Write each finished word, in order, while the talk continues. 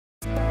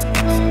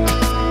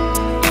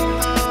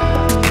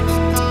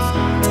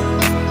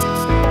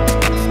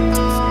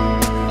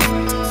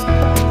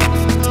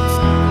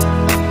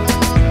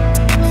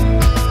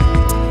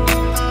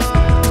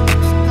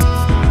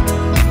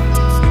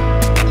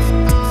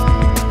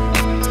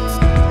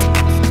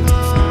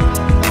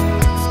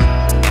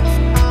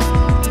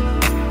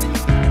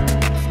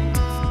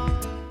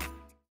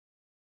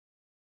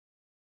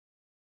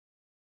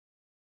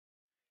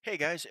Hey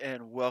guys,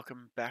 and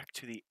welcome back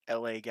to the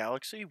LA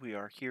Galaxy. We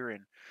are here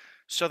in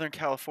Southern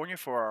California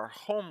for our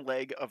home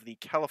leg of the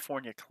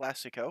California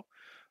Classico.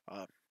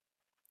 Uh,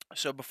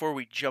 so before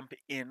we jump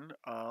in,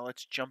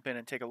 let's jump in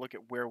and take a look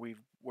at where we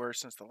were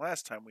since the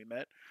last time we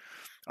met.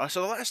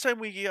 So the last time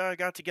we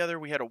got together,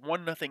 we had a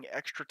 1-0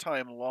 extra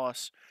time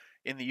loss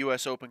in the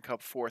U.S. Open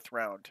Cup fourth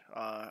round,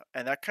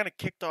 and that kind of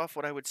kicked off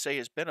what I would say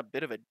has been a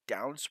bit of a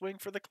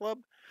downswing for the club.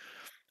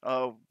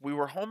 We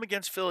were home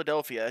against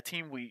Philadelphia, a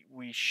team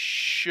we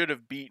should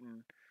have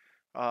beaten,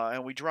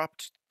 and we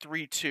dropped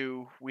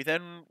 3-2. We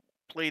then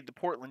played the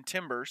Portland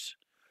Timbers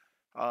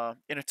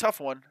in a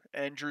tough one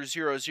and drew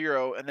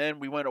 0-0, and then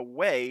we went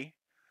away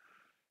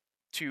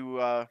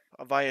to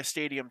Avaya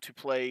Stadium to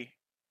play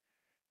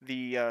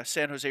the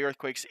San Jose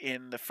Earthquakes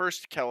in the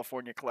first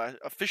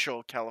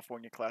official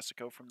California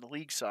Classico from the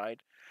league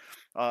side,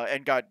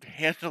 and got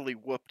handily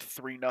whooped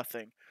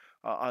 3-0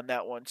 on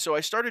that one. So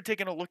I started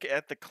taking a look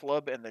at the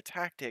club and the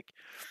tactic,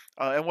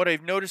 and what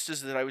I've noticed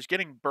is that I was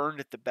getting burned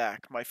at the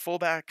back. My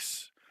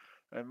fullbacks,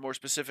 and more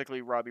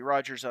specifically Robbie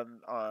Rogers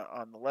on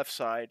the left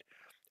side,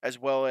 as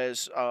well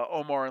as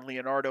Omar and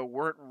Leonardo,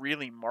 weren't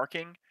really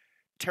marking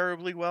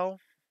terribly well.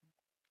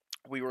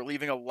 We were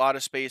leaving a lot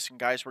of space, and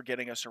guys were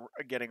getting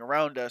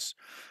around us.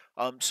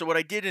 So what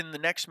I did in the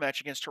next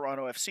match against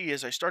Toronto FC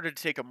is I started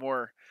to take a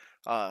more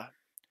uh,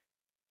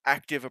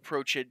 active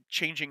approach at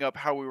changing up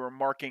how we were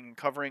marking and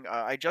covering.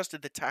 I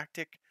adjusted the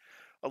tactic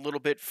a little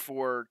bit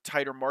for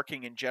tighter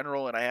marking in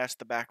general, and I asked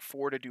the back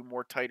four to do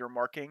more tighter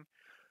marking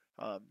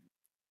um,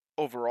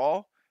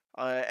 overall.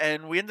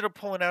 And we ended up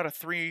pulling out a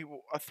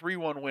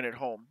 3-1 win at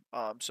home.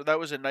 So that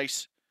was a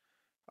nice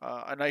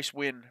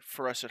win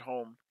for us at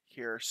home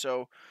here.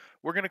 So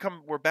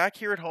we're back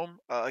here at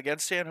home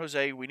against San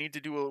Jose. We need to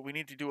do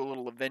a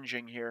little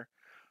avenging here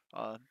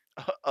uh,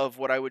 of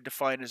what I would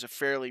define as a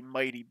fairly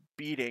mighty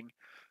beating.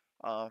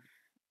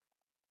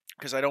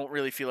 Because I don't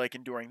really feel like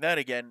enduring that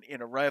again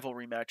in a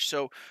rivalry match.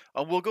 So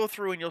we'll go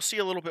through and you'll see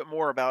a little bit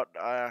more about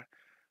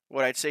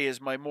what I'd say is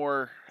my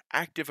more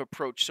active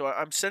approach. So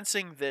I'm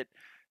sensing that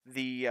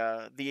the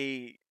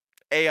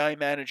AI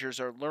managers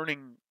are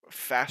learning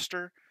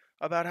faster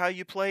about how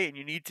you play, and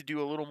you need to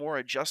do a little more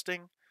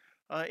adjusting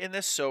in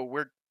this. So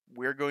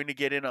we're going to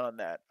get in on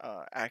that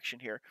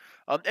action here.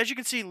 As you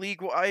can see,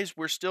 league wise,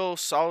 we're still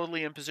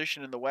solidly in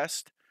position in the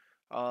West.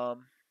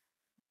 Um,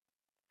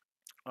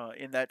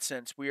 in that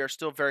sense, we are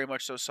still very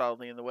much so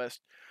solidly in the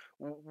West.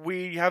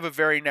 We have a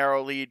very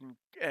narrow lead,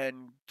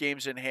 and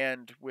games in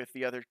hand with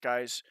the other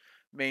guys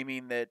may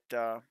mean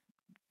that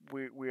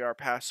we are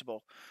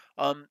passable.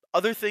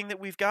 Other thing that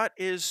we've got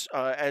is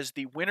as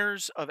the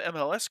winners of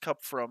MLS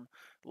Cup from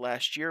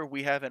last year,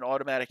 we have an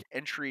automatic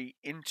entry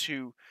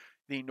into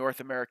the North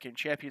American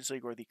Champions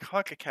League, or the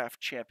CONCACAF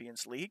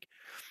Champions League.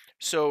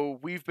 So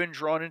we've been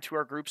drawn into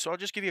our group. So I'll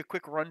just give you a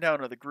quick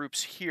rundown of the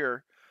groups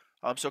here.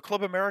 So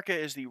Club America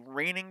is the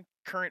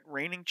current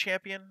reigning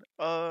champion.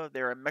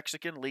 They're a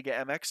Mexican Liga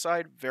MX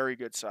side, very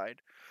good side.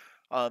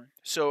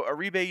 So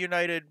Aribe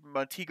United,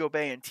 Montego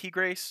Bay, and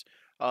Tigres.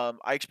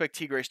 I expect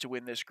Tigres to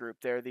win this group.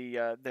 They're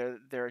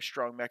a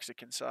strong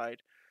Mexican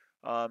side.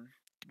 Um,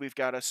 we've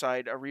got a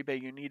side.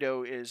 Aribe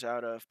Unido is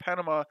out of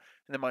Panama, and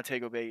then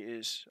Montego Bay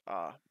is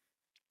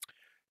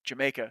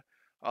Jamaica.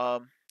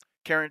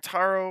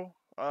 Carantaro,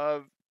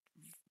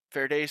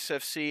 Verdes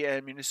FC,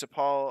 and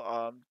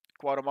Municipal,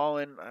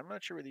 Guatemalan. I'm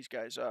not sure where these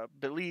guys.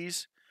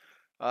 Belize,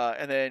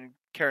 and then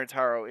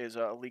Carantaro is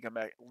a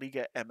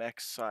Liga MX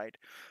side.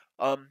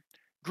 Um,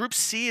 Group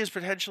C is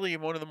potentially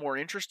one of the more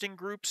interesting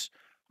groups.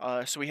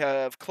 So we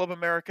have Club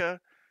America,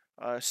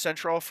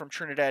 Central from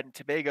Trinidad and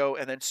Tobago,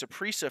 and then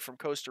Saprissa from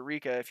Costa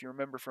Rica. If you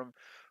remember from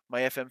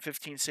my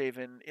FM15 save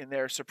in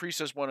there,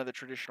 Saprissa is one of the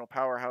traditional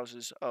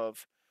powerhouses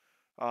of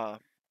uh,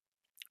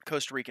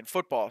 Costa Rican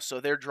football,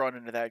 so they're drawn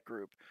into that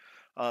group.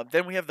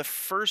 Then we have the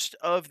first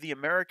of the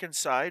American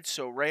side,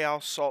 so Real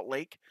Salt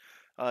Lake,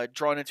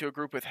 drawn into a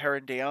group with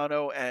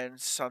Herendano and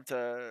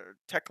Santa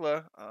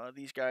Tecla.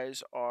 These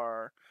guys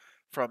are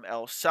from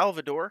El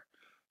Salvador,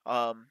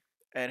 um,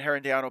 and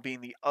Herendano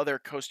being the other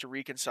Costa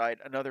Rican side,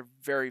 another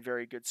very,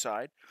 very good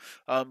side.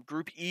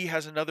 Group E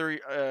has another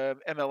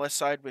MLS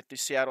side with the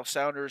Seattle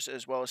Sounders,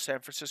 as well as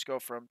San Francisco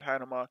from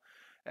Panama,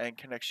 and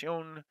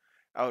Conexion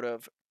out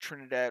of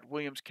Trinidad,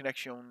 Williams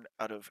Connection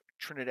out of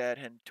Trinidad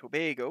and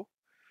Tobago.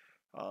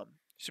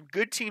 Some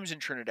good teams in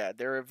Trinidad.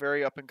 They're a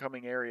very up and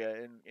coming area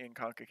in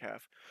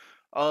CONCACAF.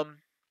 Um,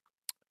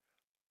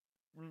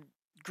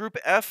 Group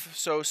F,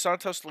 so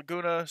Santos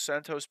Laguna,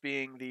 Santos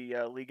being the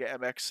Liga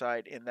MX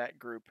side in that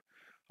group.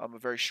 A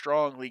very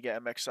strong Liga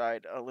MX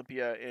side.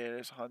 Olympia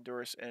is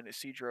Honduras, and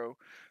Isidro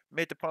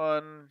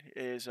Metapan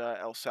is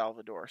El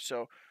Salvador.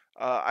 So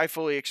I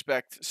fully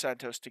expect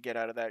Santos to get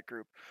out of that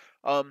group.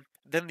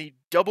 Then the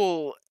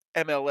double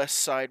MLS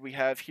side we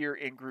have here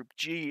in Group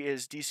G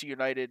is DC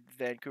United,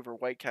 Vancouver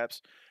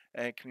Whitecaps,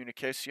 and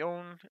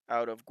Comunicacion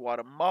out of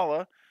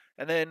Guatemala.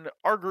 And then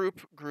our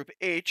group, Group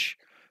H,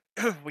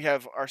 we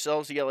have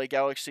ourselves, the LA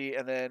Galaxy,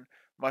 and then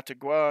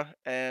Matagua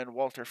and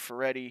Walter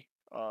Ferretti.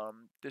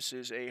 This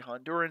is a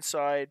Honduran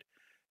side,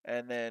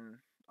 and then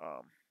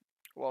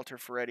Walter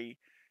Ferretti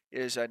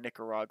is a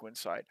Nicaraguan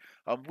side.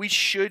 We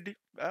should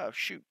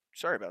shoot.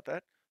 Sorry about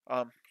that.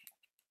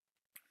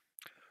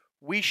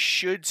 We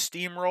should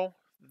steamroll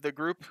the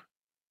group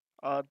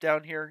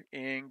down here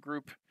in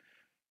Group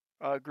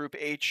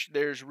H.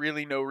 There's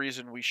really no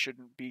reason we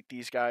shouldn't beat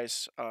these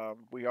guys.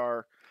 We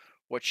are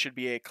what should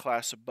be a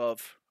class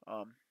above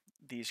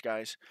these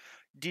guys.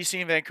 DC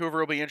and Vancouver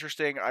will be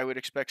interesting. I would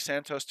expect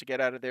Santos to get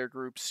out of their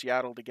group,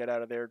 Seattle to get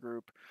out of their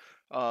group,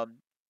 um,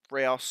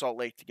 Real Salt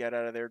Lake to get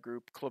out of their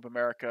group, Club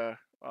America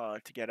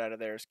to get out of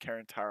theirs,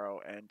 Karen Taro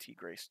and T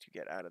Grace to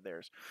get out of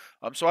theirs.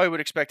 So I would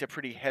expect a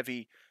pretty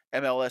heavy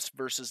MLS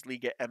versus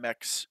Liga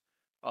MX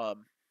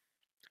um,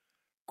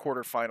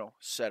 quarterfinal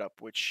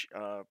setup, which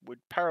would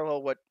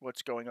parallel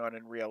what's going on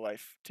in real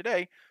life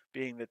today,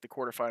 being that the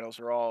quarterfinals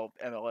are all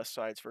MLS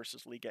sides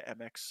versus Liga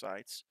MX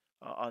sides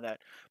on that.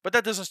 But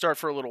that doesn't start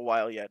for a little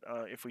while yet.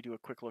 If we do a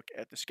quick look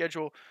at the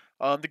schedule,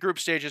 the group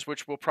stages,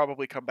 which we'll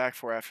probably come back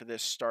for after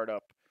this, start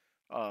up.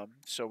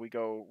 So we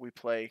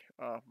play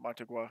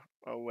Montagua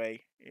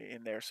away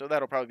in there. So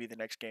that'll probably be the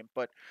next game.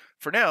 But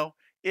for now,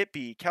 it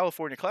be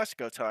California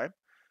Classico time.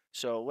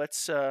 So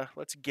let's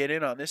get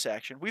in on this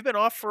action. We've been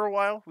off for a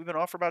while. We've been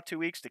off for about 2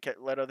 weeks to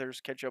let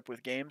others catch up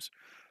with games.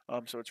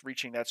 So it's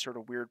reaching that sort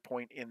of weird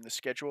point in the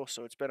schedule.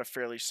 So it's been a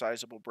fairly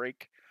sizable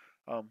break.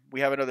 We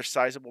have another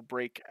sizable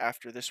break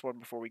after this one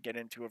before we get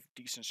into a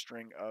decent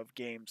string of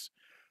games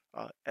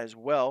as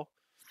well.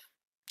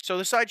 So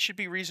the side should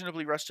be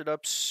reasonably rested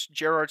up.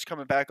 Gerard's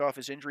coming back off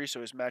his injury, so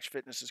his match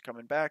fitness is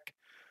coming back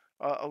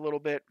a little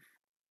bit.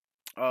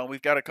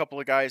 We've got a couple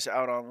of guys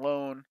out on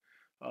loan.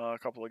 A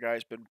couple of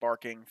guys been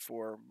barking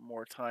for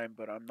more time,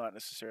 but I'm not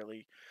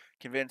necessarily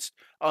convinced.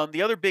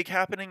 The other big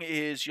happening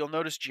is you'll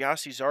notice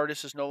Giassi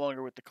Zardes is no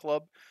longer with the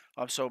club.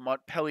 So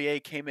Montpellier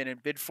came in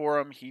and bid for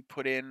him. He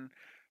put in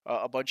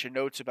a bunch of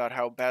notes about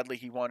how badly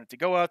he wanted to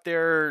go out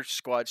there.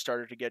 Squad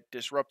started to get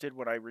disrupted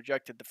when I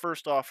rejected the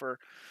first offer.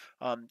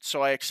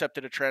 So I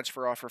accepted a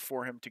transfer offer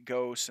for him to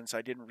go since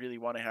I didn't really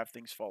want to have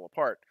things fall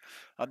apart.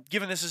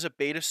 Given this is a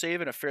beta save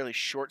and a fairly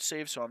short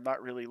save, so I'm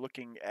not really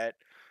looking at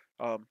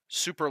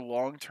super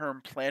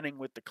long-term planning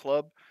with the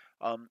club.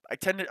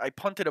 I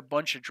punted a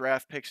bunch of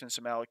draft picks and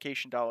some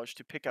allocation dollars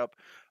to pick up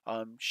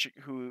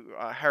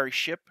Harry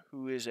Ship,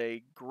 who is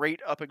a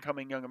great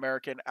up-and-coming young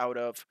American out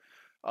of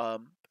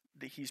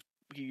he's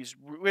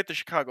with the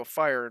Chicago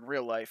Fire in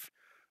real life.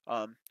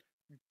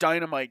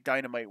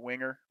 Dynamite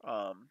winger.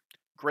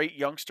 Great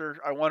youngster.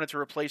 I wanted to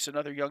replace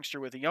another youngster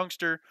with a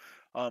youngster.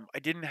 I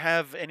didn't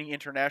have any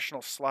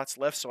international slots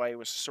left, so I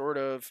was sort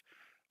of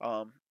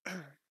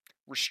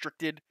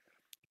restricted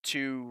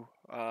to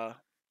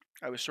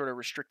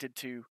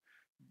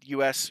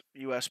U.S.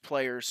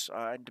 players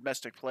and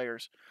domestic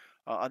players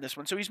on this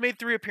one. So he's made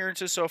 3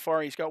 appearances so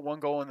far. He's got 1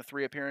 goal in the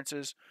 3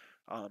 appearances,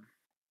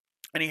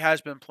 and he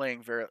has been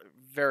playing very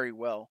very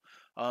well.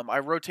 I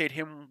rotate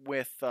him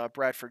with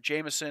Bradford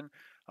Jameson.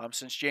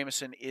 Since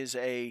Jameson is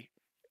a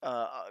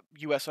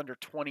U.S. under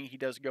 20, he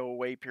does go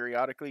away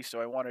periodically.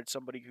 So I wanted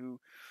somebody who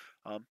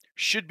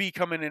should be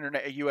coming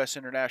a U.S.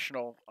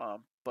 international,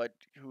 but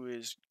who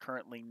is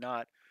currently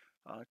not,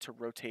 to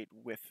rotate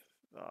with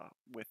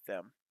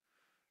them.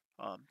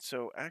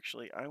 So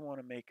actually, I want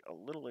to make a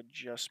little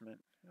adjustment.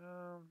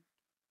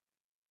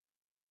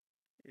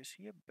 Is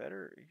he a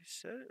better? He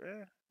said,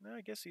 no,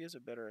 I guess he is a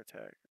better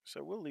attack.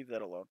 So we'll leave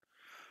that alone.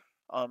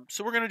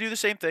 So we're gonna do the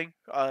same thing.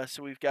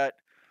 So we've got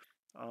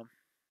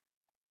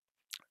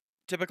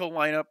typical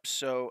lineup.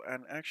 So,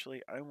 and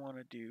actually, I want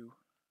to do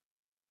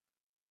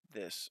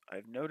this.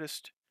 I've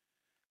noticed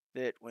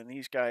that when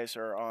these guys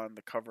are on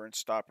the cover and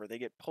stopper, they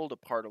get pulled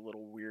apart a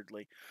little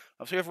weirdly.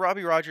 So we have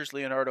Robbie Rogers,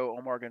 Leonardo,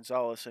 Omar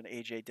Gonzalez, and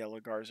AJ De La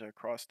Garza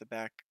across the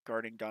back,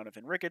 guarding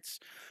Donovan Ricketts,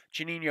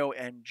 Janino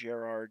and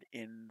Gerard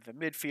in the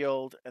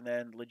midfield, and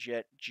then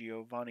legit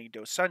Giovanni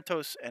Dos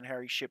Santos and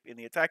Harry Ship in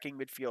the attacking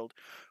midfield,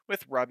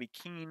 with Robbie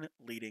Keane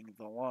leading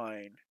the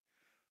line.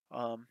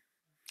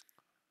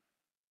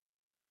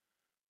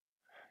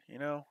 You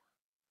know,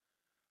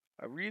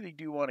 I really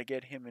do want to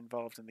get him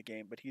involved in the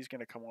game, but he's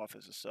going to come off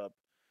as a sub.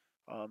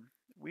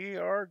 We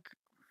are,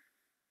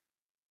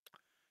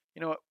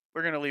 you know what,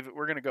 we're going to leave it.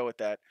 We're going to go with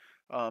that.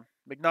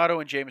 Magnato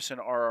and Jameson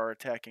are our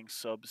attacking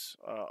subs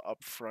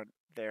up front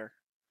there.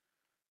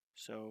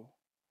 So,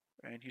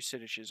 and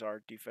Husidic is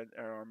our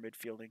our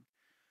midfielding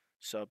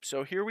sub.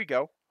 So here we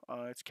go.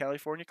 It's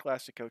California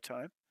Classico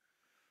time.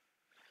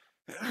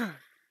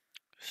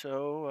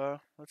 So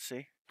let's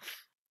see.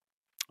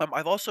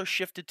 I've also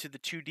shifted to the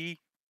 2D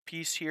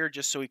piece here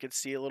just so we can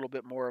see a little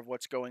bit more of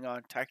what's going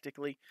on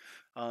tactically.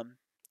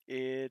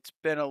 It's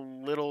been a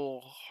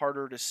little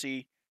harder to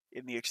see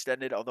in the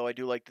extended, although I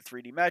do like the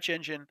 3D match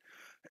engine.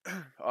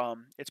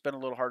 It's been a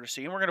little harder to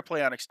see, and we're going to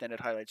play on extended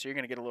highlights, so you're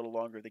going to get a little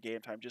longer of the game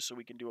time just so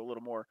we can do a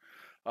little more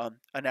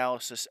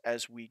analysis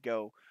as we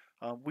go.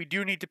 We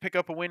do need to pick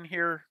up a win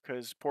here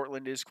because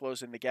Portland is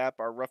closing the gap.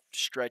 Our rough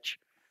stretch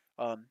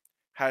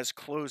has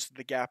closed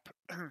the gap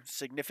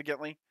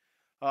significantly.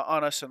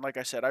 on us. And like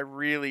I said, I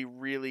really,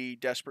 really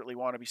desperately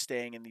want to be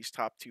staying in these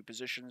top two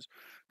positions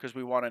because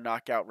we want a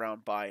knockout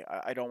round bye.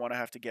 I don't want to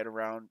have to get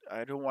around.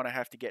 I don't want to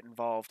have to get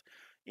involved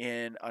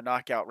in a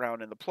knockout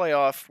round in the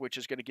playoff, which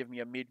is going to give me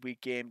a midweek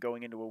game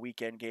going into a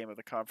weekend game of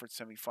the conference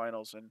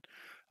semifinals and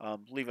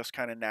leave us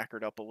kind of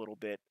knackered up a little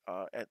bit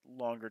at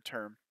longer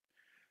term.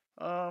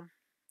 Um,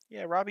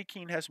 yeah, Robbie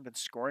Keane hasn't been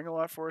scoring a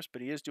lot for us,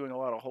 but he is doing a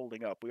lot of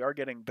holding up. We are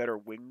getting better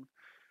wing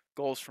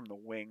goals from the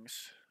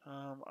wings.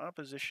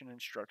 Opposition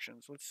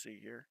instructions. Let's see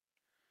here.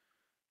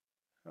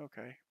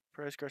 Okay,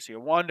 Perez Garcia.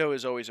 Wando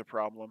is always a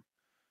problem.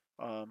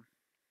 Um,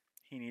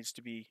 he needs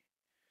to be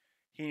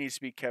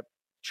kept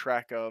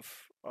track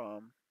of.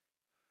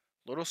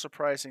 Little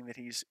surprising that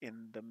he's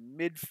in the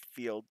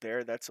midfield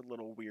there. That's a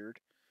little weird.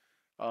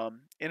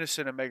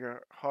 Innocent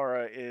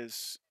Omegahara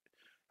is,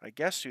 I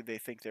guess, who they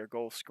think their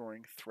goal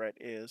scoring threat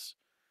is.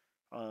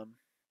 Um,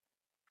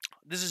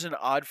 this is an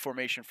odd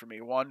formation for me.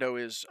 Wando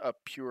is a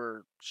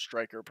pure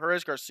striker.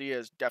 Perez Garcia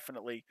is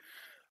definitely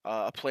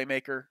a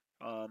playmaker.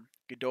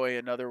 Godoy,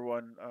 another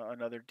one,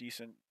 another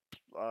decent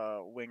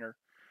winger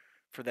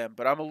for them.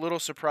 But I'm a little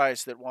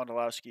surprised that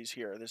Wondolowski's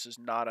here. This is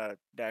not a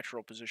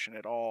natural position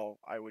at all,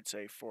 I would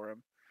say, for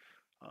him,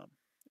 um,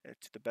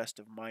 to the best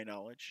of my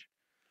knowledge.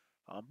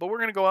 But we're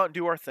going to go out and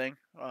do our thing.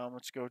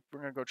 Let's go.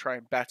 We're going to go try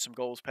and bat some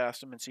goals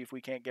past him and see if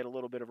we can't get a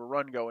little bit of a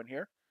run going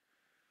here.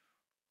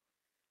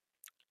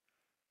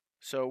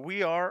 So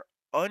we are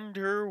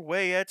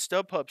underway at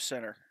StubHub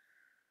Center.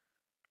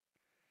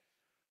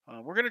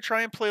 We're going to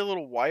try and play a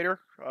little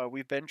wider.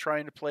 We've been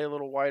trying to play a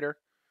little wider.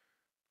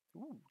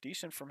 Ooh,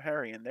 decent from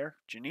Harry in there.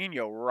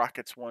 Janino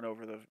rockets one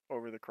over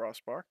the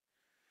crossbar.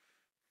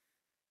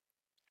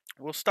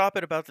 We'll stop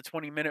at about the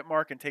 20-minute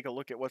mark and take a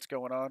look at what's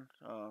going on,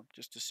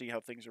 just to see how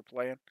things are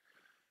playing.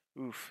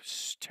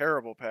 Oof,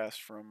 terrible pass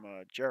from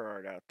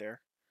Gerard out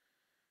there.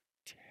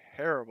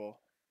 Terrible.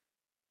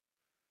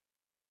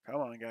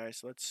 Come on,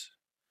 guys.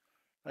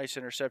 Nice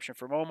interception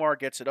from Omar.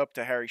 Gets it up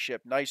to Harry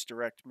Ship. Nice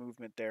direct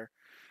movement there.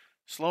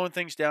 Slowing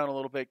things down a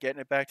little bit, getting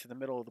it back to the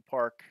middle of the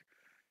park.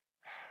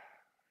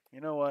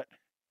 You know what?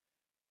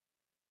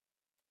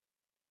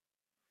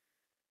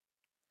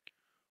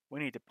 We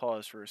need to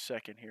pause for a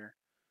second here.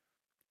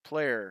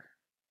 Player,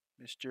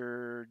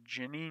 Mr.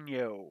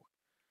 Janino.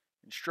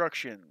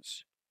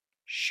 Instructions.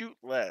 Shoot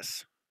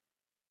less.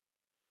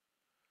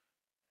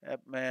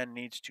 That man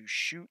needs to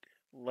shoot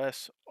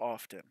less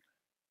often.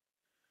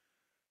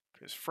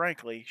 Because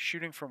frankly,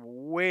 shooting from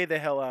way the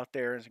hell out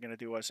there isn't going to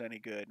do us any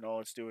good. And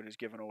all it's doing is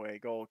giving away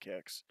goal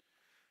kicks.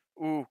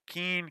 Ooh,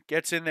 Keane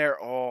gets in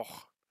there. Oh,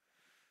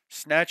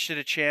 snatched at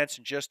a chance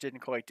and just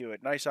didn't quite do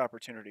it. Nice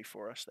opportunity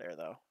for us there,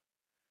 though.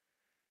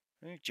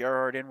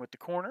 Gerard in with the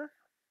corner.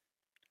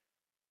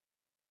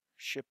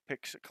 Ship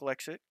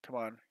collects it. Come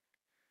on.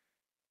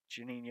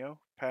 Janino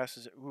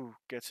passes it. Ooh,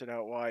 gets it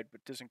out wide,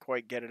 but doesn't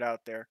quite get it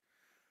out there.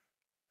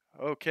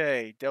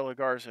 Okay, De La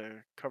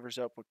Garza covers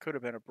up what could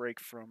have been a break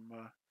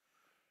from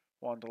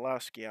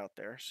Wondolowski out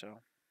there.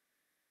 So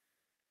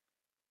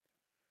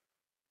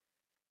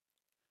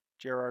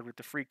Gerard with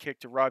the free kick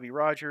to Robbie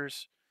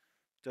Rogers.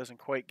 Doesn't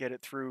quite get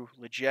it through.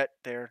 Leggett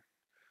there.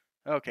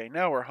 Okay,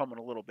 now we're humming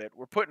a little bit.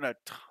 We're putting a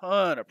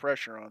ton of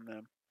pressure on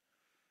them.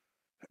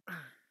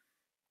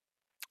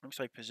 Looks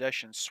like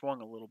possession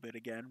swung a little bit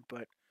again,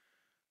 but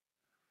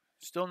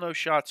still no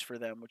shots for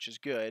them, which is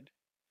good.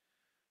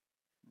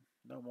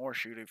 No more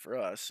shooting for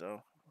us,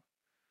 so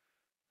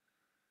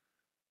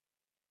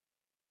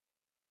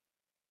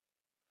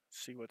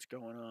see what's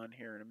going on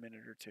here in a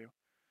minute or two.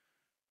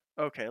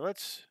 Okay,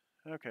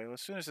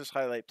 as soon as this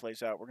highlight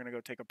plays out, we're going to go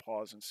take a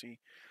pause and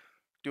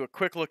do a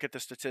quick look at the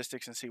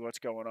statistics and see what's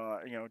going on,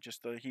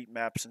 just the heat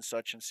maps and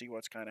such, and see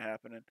what's kind of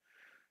happening.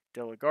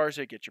 De La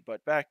Garza, get your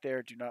butt back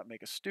there. Do not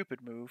make a stupid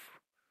move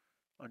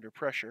under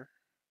pressure.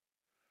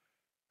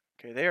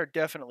 Okay, they are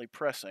definitely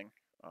pressing,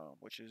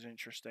 which is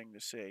interesting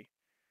to see.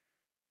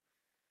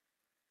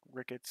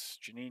 Ricketts,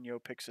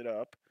 Janino picks it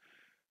up.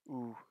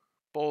 Ooh,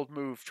 bold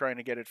move trying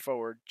to get it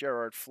forward.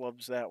 Gerard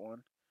flubs that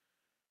one.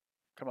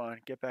 Come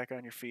on, get back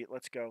on your feet.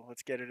 Let's go.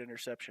 Let's get it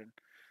interception.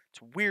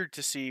 It's weird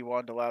to see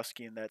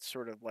Wondolowski in that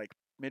sort of like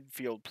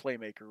midfield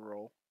playmaker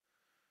role.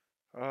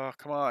 Oh,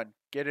 come on.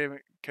 Get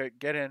in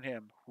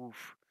him.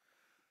 Oof.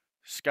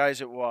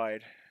 Skies it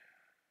wide.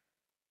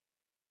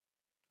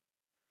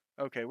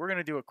 Okay, we're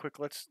gonna do a quick.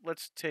 Let's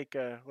take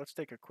a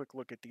quick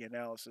look at the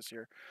analysis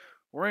here.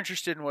 We're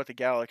interested in what the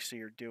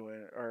Galaxy are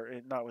doing, or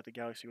not what the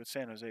Galaxy, what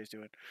San Jose is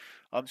doing.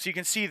 So you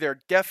can see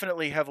they're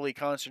definitely heavily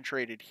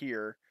concentrated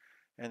here,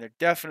 and they're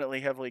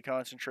definitely heavily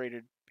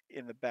concentrated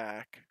in the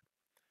back.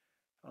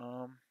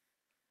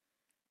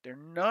 They're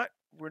not.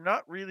 We're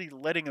not really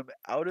letting them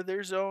out of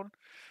their zone.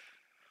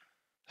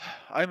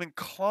 I'm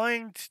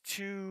inclined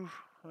to.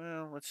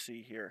 Well, let's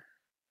see here.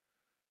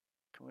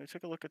 Can we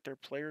take a look at their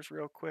players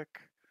real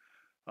quick?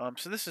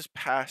 So this is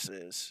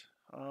passes.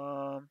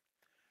 So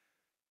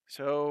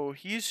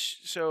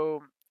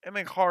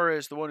Emehara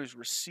is the one who's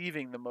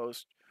receiving the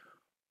most.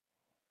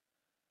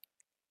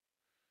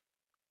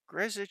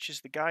 Grezic is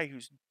the guy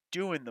who's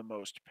doing the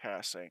most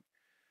passing.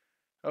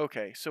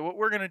 Okay, so what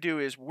we're going to do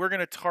is we're going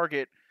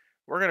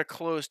to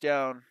close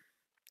down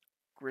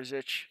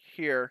Grzic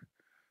here.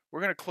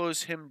 We're going to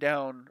close him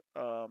down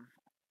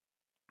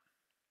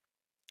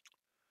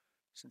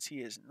since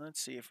he is.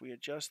 Let's see if we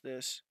adjust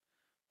this.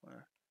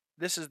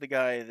 This is the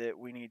guy that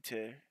we need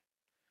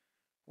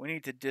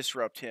to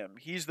disrupt him.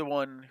 He's the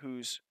one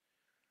who's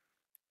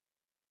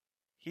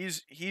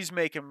he's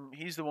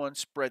the one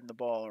spreading the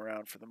ball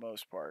around for the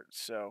most part.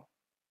 So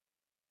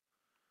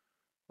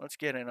let's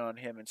get in on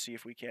him and see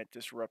if we can't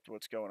disrupt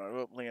what's going on.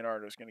 Oh,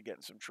 Leonardo's going to get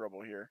in some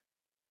trouble here.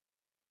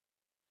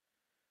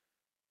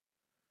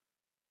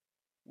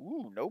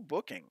 Ooh, no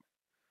booking.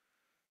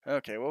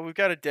 Okay, well, we've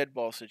got a dead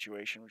ball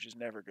situation, which is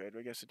never good.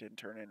 I guess it didn't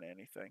turn into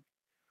anything.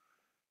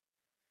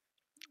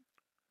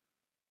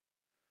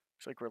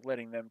 Looks like we're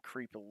letting them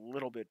creep a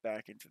little bit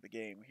back into the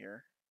game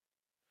here.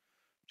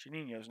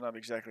 Juninho's not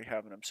exactly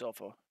having himself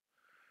an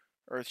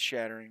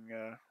earth-shattering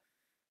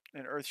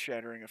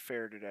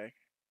affair today.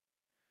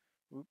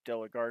 Oop, De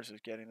La Garza's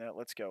getting that.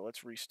 Let's go.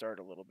 Let's restart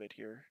a little bit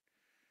here.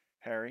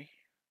 Harry,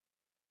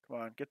 come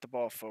on, get the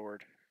ball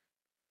forward.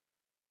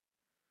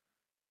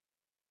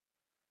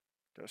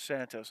 Dos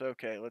Santos.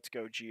 Okay, let's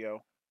go,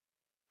 Gio.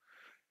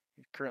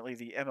 He's currently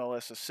the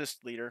MLS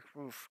assist leader.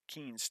 Oof,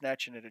 Keane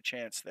snatching at a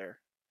chance there.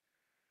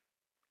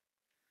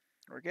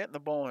 We're getting the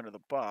ball into the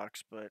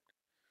box, but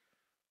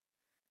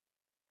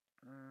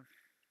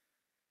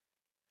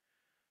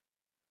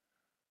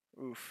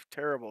oof,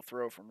 terrible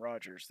throw from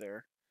Rogers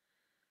there.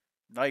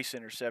 Nice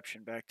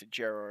interception back to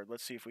Gerrard.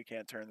 Let's see if we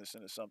can't turn this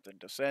into something.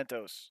 Dos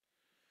Santos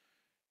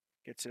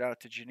gets it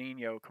out to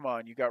Juninho. Come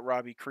on, you got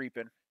Robbie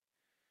creeping.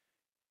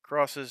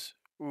 Crosses.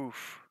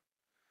 Oof.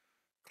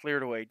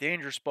 Cleared away.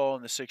 Dangerous ball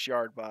in the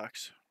 6-yard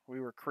box.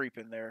 We were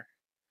creeping there.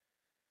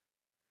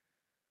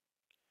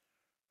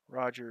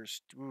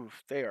 Rogers.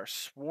 Oof. They are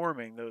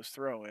swarming those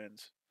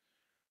throw-ins.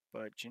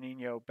 But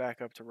Juninho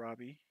back up to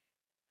Robbie.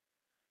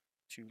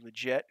 To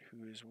Leggett,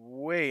 who is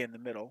way in the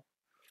middle.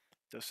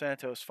 Dos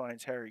Santos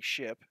finds Harry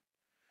Ship,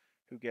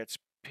 who gets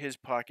his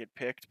pocket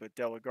picked, but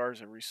De La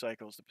Garza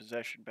recycles the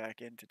possession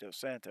back into Dos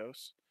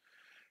Santos.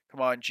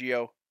 Come on,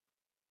 Gio.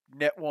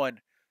 Net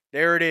one.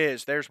 There it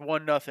is. There's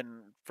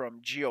 1-0 from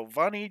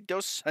Giovanni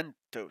Dos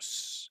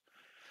Santos.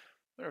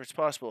 I wonder if it's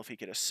possible if he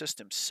could assist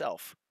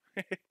himself.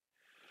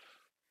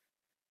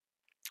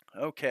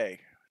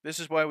 Okay. This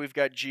is why we've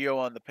got Gio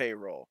on the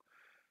payroll.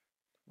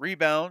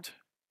 Rebound.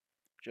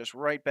 Just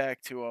right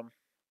back to him.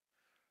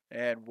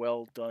 And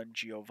well done,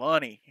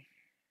 Giovanni.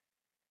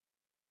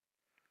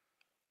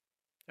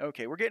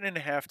 Okay, we're getting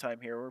into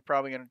halftime here. We're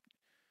probably going to...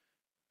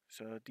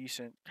 So,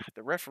 decent... God,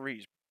 the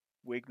referees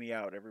wig me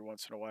out every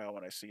once in a while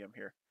when I see them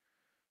here.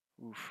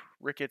 Oof.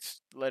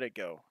 Ricketts, let it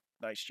go.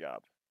 Nice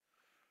job.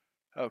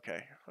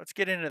 Okay, let's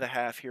get into the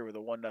half here with a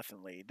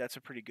 1-0 lead. That's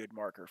a pretty good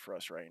marker for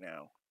us right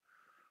now.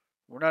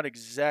 We're not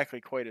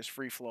exactly quite as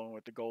free-flowing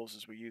with the goals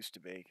as we used to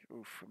be.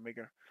 Oof,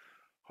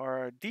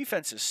 our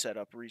defense is set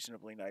up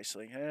reasonably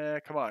nicely.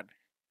 Come on.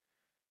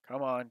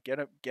 Come on, get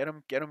him, get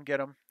him, get him, get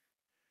him.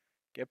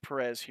 Get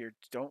Perez here.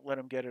 Don't let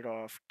him get it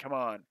off. Come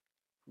on.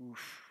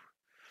 Oof.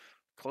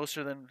 A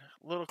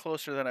little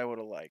closer than I would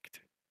have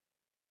liked.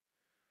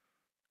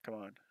 Come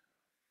on.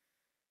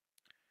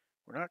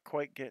 We're not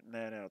quite getting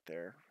that out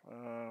there.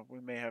 We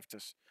may have to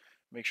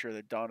make sure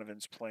that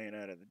Donovan's playing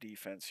out of the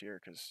defense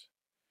here because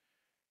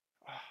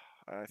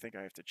I think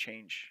I have to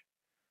change.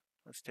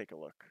 Let's take a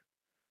look.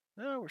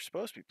 No, we're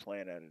supposed to be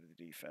playing out of the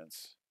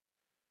defense.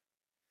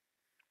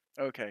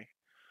 Okay.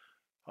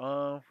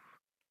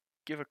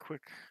 Give a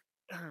quick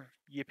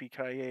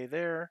yippee-ki-yay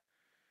there.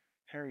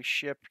 Harry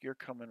Ship, you're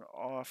coming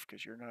off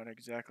because you're not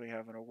exactly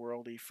having a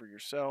worldie for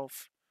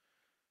yourself.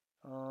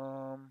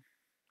 And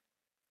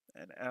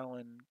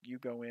Allen, you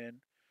go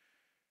in.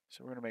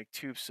 So we're going to make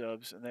 2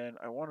 subs. And then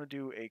I want to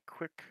do a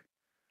quick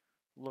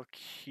look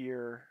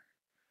here.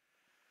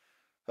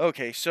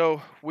 Okay,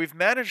 so we've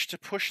managed to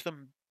push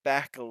them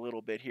back a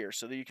little bit here.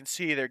 So that you can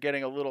see they're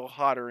getting a little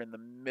hotter in the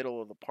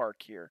middle of the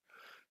park here.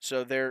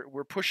 So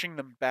we're pushing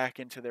them back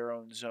into their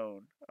own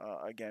zone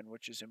again,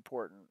 which is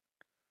important.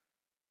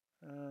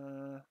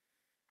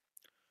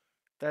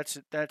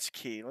 That's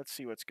key. Let's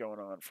see what's going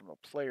on from a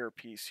player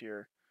piece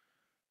here.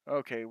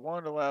 Okay,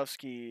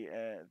 Wondolowski.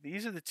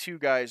 These are the 2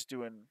 guys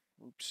doing.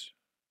 Oops.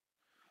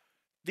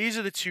 These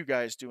are the 2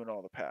 guys doing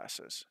all the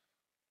passes.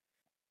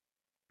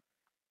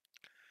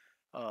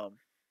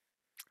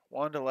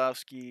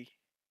 Wondolowski.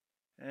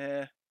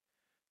 The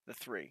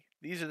 3.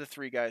 These are the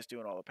 3 guys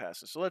doing all the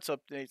passes. So let's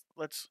update.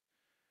 Let's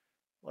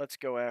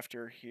go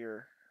after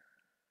here.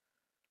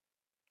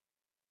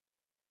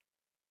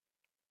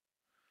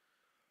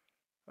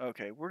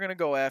 Okay, we're gonna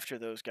go after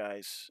those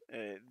guys,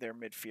 their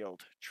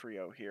midfield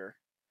trio here,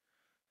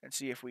 and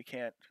see if we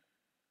can't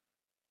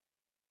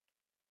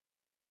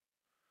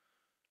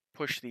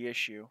push the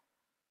issue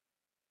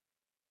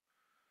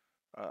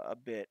a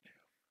bit.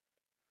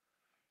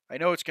 I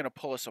know it's gonna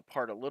pull us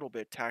apart a little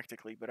bit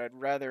tactically, but I'd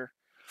rather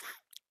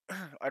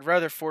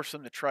force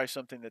them to try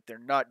something that they're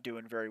not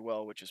doing very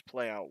well, which is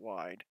play out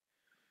wide,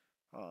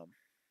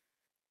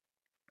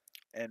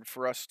 and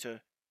for us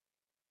to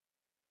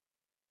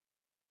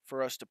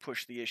for us to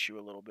push the issue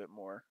a little bit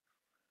more.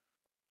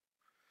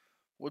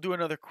 We'll do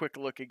another quick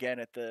look again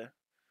at the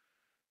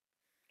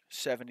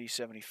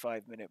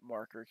 75 minute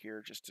marker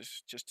here just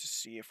to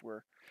see if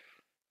we're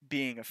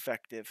being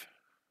effective.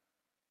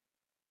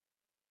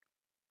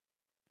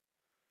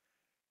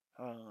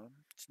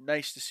 It's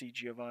nice to see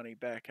Giovanni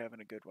back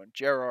having a good one.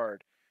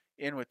 Gerard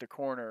in with the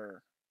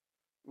corner.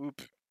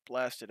 Oop,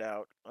 blasted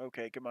out.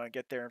 Okay, come on,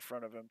 get there in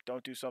front of him.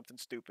 Don't do something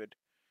stupid.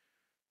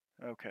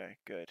 Okay,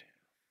 good.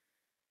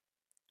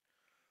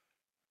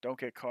 Don't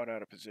get caught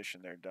out of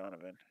position there,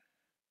 Donovan.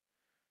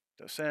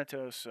 Dos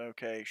Santos,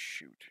 okay,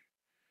 shoot.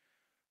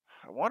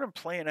 I want him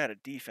playing out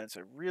of defense.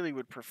 I really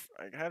would prefer.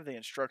 I have the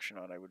instruction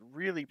on. I would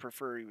really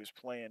prefer he was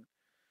playing.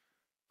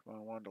 Come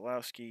on,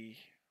 Wondolowski.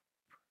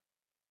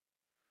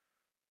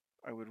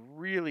 I would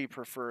really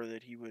prefer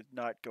that he would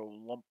not go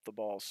lump the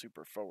ball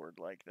super forward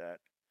like that.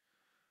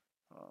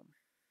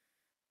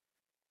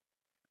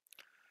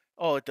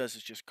 All it does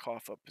is just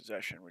cough up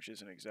possession, which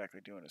isn't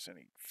exactly doing us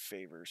any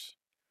favors.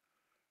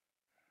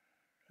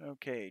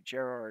 Okay,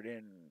 Gerard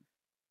in.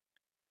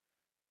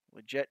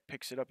 Leggett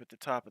picks it up at the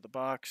top of the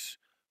box,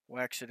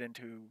 whacks it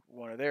into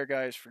one of their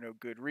guys for no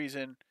good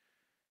reason.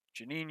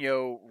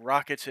 Juninho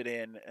rockets it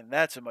in, and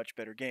that's a much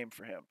better game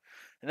for him.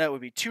 And that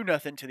would be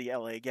 2-0 to the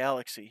LA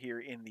Galaxy here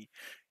in the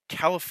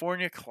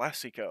California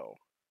Classico.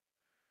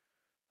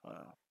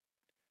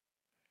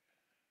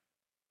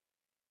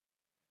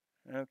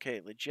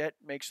 Okay, Leggett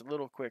makes a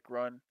little quick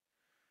run.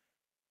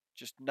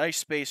 Just nice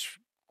space,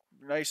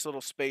 nice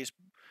little space,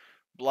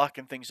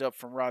 blocking things up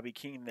from Robbie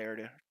Keane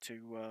there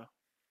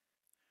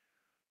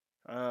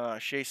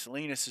Shea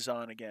Salinas is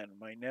on again,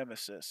 my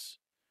nemesis.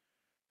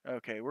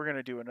 Okay, we're going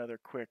to do another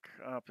quick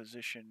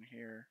opposition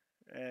here.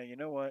 You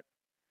know what?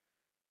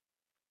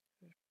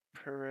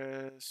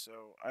 Perez,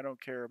 so I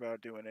don't care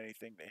about doing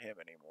anything to him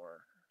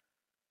anymore.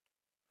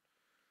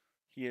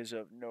 He is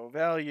of no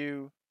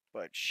value,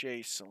 but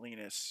Shea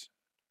Salinas.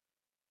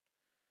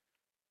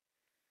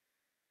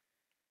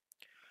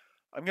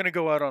 I'm going to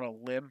go out on a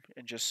limb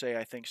and just say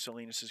I think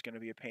Salinas is going to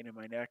be a pain in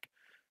my neck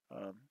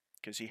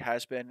because he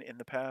has been in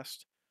the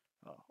past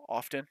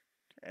often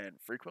and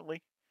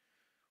frequently.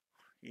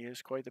 He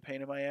is quite the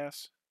pain in my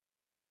ass.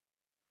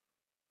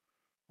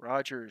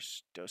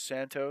 Rogers, Dos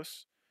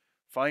Santos,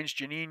 finds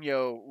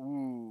Juninho.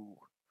 Ooh,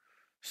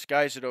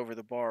 skies it over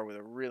the bar with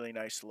a really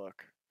nice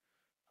look.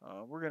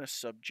 We're going to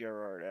sub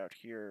Gerard out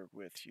here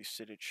with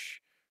Jusidic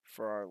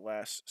for our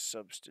last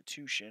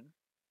substitution.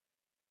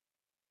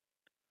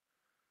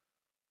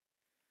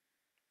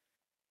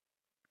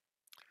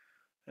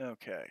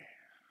 Okay.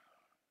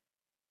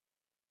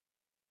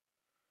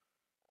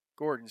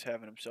 Gordon's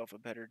having himself a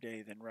better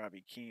day than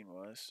Robbie Keane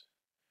was.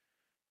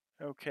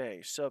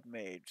 Okay, sub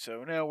made.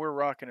 So now we're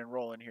rocking and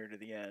rolling here to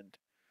the end.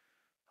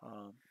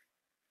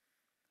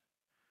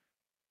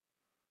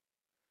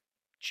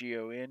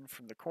 Gio in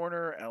from the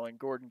corner. Alan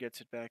Gordon gets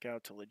it back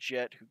out to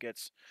Leggett, who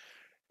gets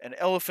an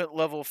elephant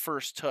level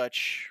first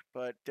touch,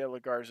 but De La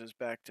Garza's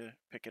back to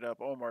pick it up.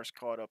 Omar's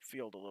caught up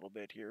field a little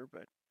bit here,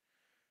 but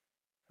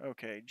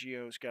okay,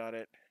 Gio's got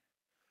it.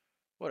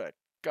 What a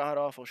god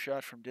awful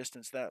shot from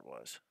distance that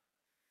was.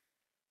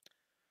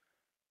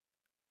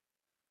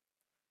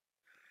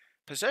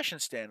 Possession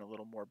stand a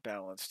little more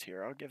balanced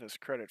here. I'll give us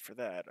credit for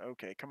that.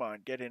 Okay, come on,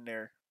 get in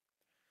there.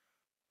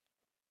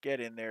 Get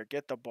in there.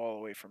 Get the ball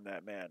away from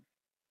that man.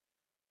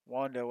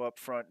 Wando up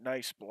front,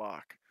 nice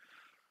block.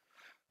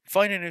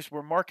 Finding is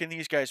we're marking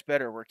these guys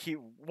better.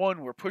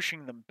 We're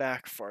pushing them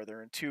back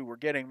farther, and two, we're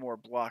getting more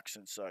blocks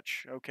and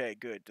such. Okay,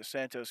 good. Dos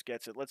Santos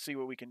gets it. Let's see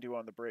what we can do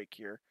on the break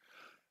here.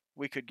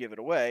 We could give it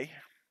away.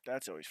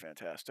 That's always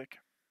fantastic.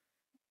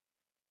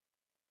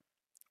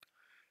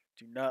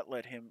 Do not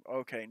let him.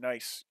 Okay,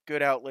 nice.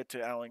 Good outlet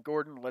to Alan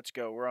Gordon. Let's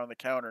go. We're on the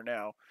counter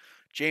now.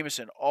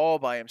 Jameson all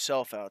by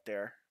himself out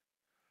there.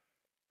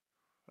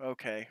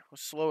 Okay, we'll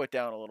slow it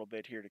down a little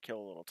bit here to kill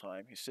a little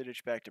time.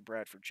 Jusidic back to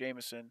Bradford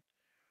Jameson.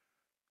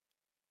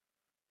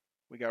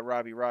 We got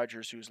Robbie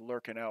Rogers, who's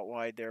lurking out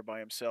wide there by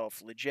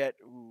himself. Leggett,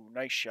 ooh,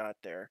 nice shot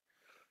there.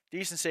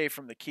 Decent save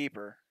from the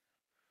keeper.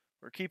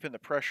 We're keeping the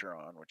pressure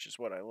on, which is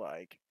what I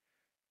like.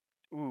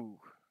 Ooh,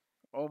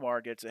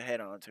 Omar gets a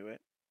head onto it.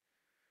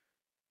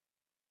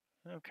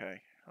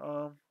 Okay.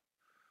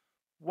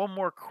 One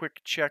more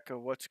quick check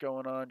of what's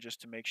going on just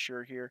to make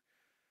sure here.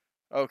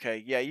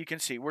 Okay, yeah, you can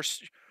see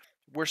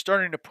we're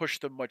starting to push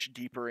them much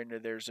deeper into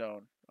their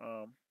zone.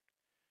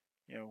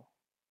 You know,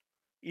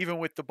 even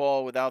with the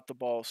ball, without the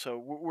ball. So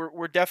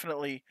we're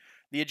definitely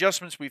the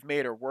adjustments we've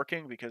made are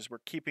working because we're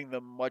keeping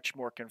them much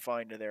more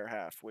confined to their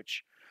half,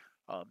 which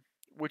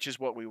is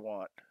what we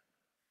want.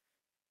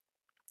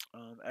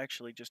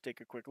 Actually, just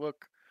take a quick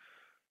look.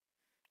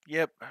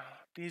 Yep,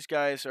 these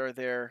guys are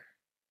there.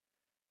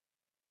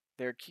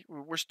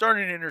 We're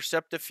starting to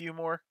intercept a few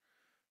more.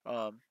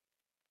 But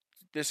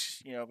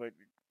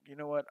you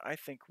know what? I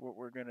think what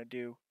we're gonna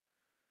do.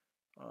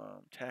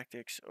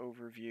 Tactics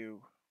overview.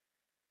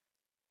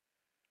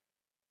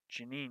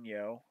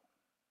 Juninho.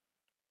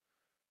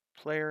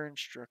 Player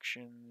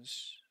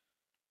instructions.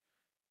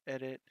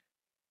 Edit.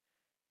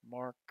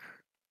 Mark.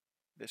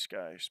 This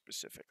guy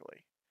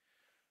specifically.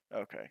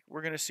 Okay,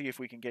 we're gonna see if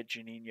we can get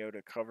Juninho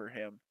to cover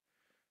him,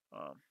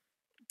 um,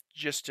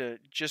 just to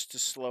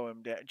slow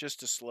him down, just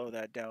to slow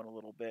that down a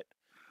little bit.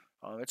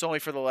 It's only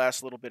for the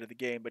last little bit of the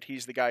game, but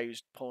he's the guy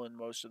who's pulling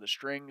most of the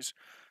strings.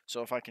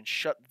 So if I can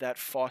shut that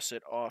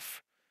faucet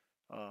off,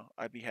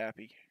 I'd be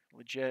happy.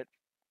 Legit.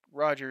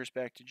 Rogers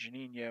back to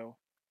Juninho.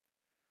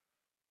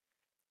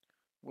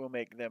 We'll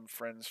make them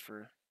friends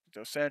for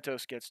Dos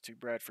Santos gets to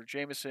Bradford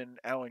Jameson.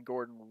 Alan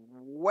Gordon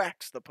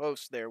whacks the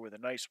post there with a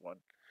nice one.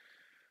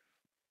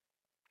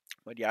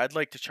 But yeah, I'd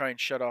like to try and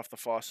shut off the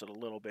faucet a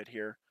little bit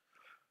here.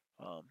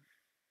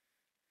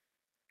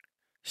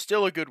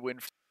 Still a good win.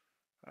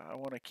 I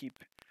want to keep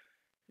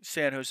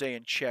San Jose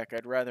in check.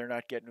 I'd rather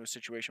not get into a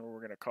situation where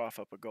we're going to cough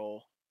up a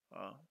goal.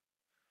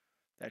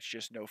 That's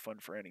just no fun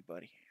for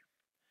anybody.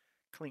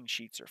 Clean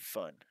sheets are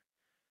fun.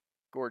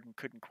 Gordon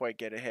couldn't quite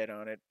get ahead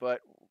on it,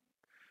 but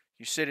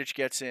Usidic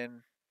gets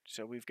in,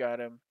 so we've got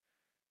him.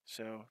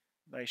 So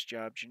nice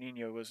job.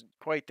 Juninho wasn't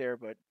quite there,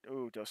 but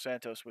Dos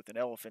Santos with an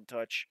elephant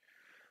touch.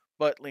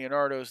 But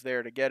Leonardo's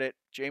there to get it.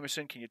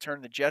 Jameson, can you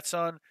turn the Jets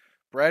on?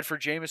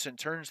 Bradford Jameson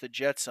turns the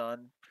Jets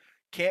on.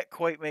 Can't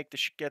quite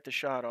get the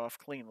shot off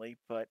cleanly,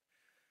 but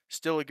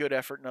still a good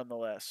effort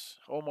nonetheless.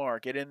 Omar,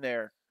 get in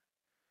there.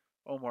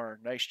 Omar,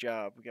 nice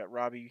job. We got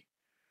Robbie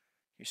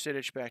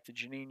Usidic back to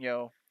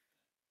Juninho.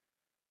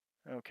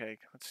 Okay,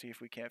 let's see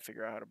if we can't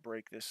figure out how to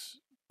break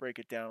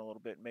it down a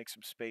little bit and make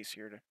some space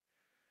here. To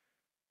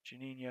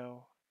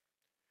Juninho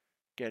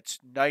gets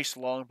nice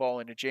long ball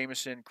into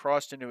Jameson,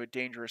 crossed into a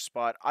dangerous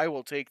spot. I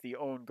will take the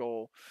own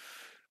goal.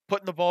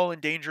 Putting the ball in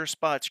dangerous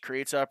spots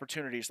creates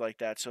opportunities like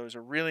that. So it was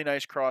a really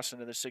nice cross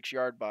into the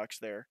 6-yard box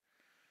there.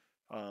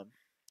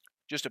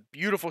 Just a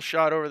beautiful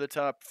shot over the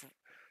top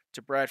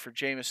to Bradford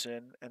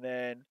Jameson, and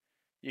then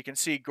you can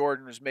see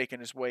Gordon is making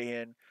his way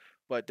in,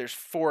 but there's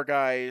four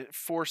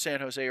San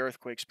Jose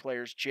Earthquakes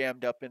players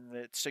jammed up in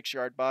the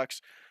 6-yard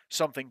box.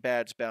 Something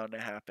bad's bound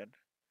to happen.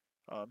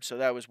 So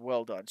that was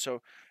well done.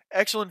 So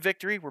excellent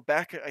victory. We're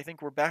back. I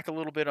think we're back a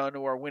little bit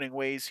onto our winning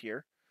ways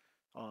here.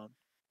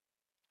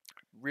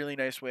 Really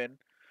nice win.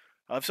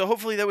 So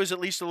hopefully that was at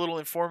least a little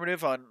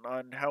informative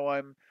on how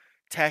I'm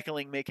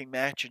tackling making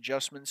match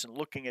adjustments and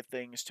looking at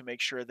things to make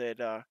sure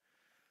that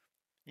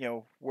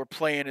we're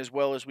playing as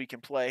well as we can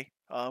play.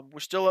 We're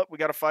still up. We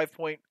got a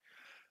 5-point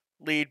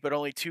lead, but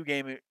only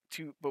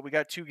But we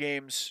got 2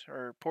 games,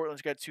 or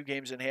Portland's got 2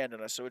 games in hand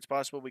on us, so it's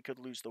possible we could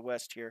lose the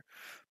West here.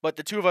 But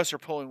the two of us are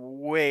pulling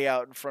way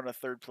out in front of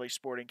third place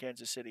Sporting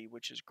Kansas City,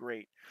 which is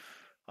great.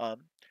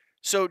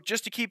 So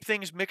just to keep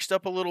things mixed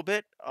up a little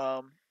bit,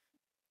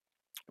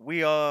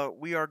 we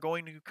are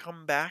going to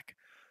come back,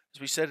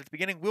 as we said at the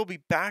beginning. We'll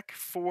be back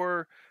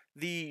for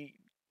the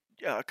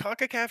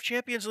CONCACAF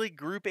Champions League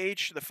Group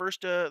H, the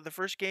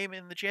first game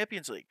in the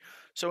Champions League.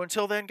 So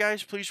until then,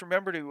 guys, please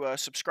remember to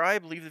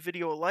subscribe, leave the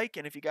video a like,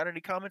 and if you got any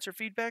comments or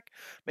feedback,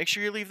 make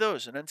sure you leave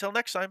those. And until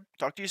next time,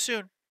 talk to you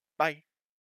soon. Bye.